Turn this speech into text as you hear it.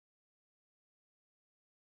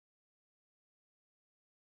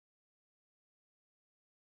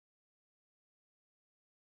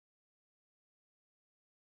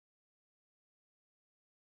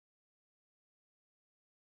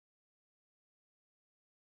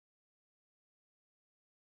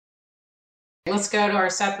Let's go to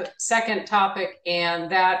our second topic,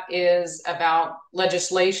 and that is about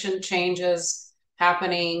legislation changes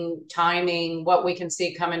happening, timing, what we can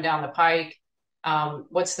see coming down the pike.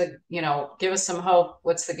 What's give us some hope.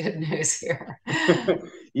 What's the good news here?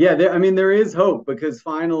 Yeah, I mean, there is hope because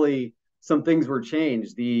finally some things were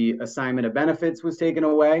changed. The assignment of benefits was taken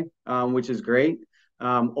away, which is great.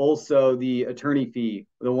 Also, the attorney fee,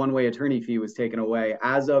 the one-way attorney fee was taken away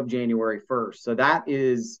as of January 1st. So that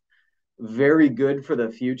is very good for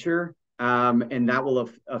the future. And that will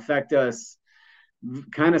affect us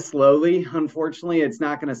kind of slowly. Unfortunately, it's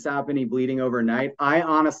not going to stop any bleeding overnight. I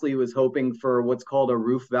honestly was hoping for what's called a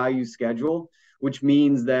roof value schedule, which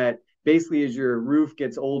means that basically as your roof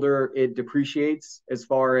gets older, it depreciates as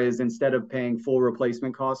far as instead of paying full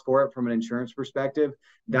replacement costs for it from an insurance perspective,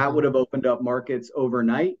 that would Mhm. have opened up markets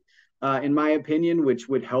overnight. In my opinion, which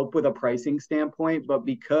would help with a pricing standpoint. But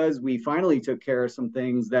because we finally took care of some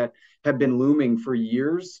things that have been looming for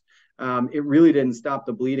years, it really didn't stop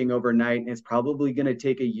the bleeding overnight. And it's probably going to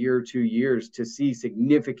take a year or 2 years to see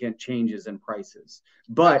significant changes in prices.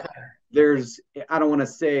 But Okay. there's, I don't want to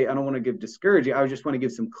say, I don't want to give discouraging. I just want to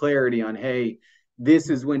give some clarity on, hey, this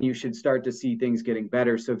is when you should start to see things getting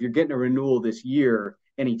better. So if you're getting a renewal this year,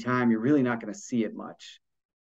 anytime, you're really not going to see it much.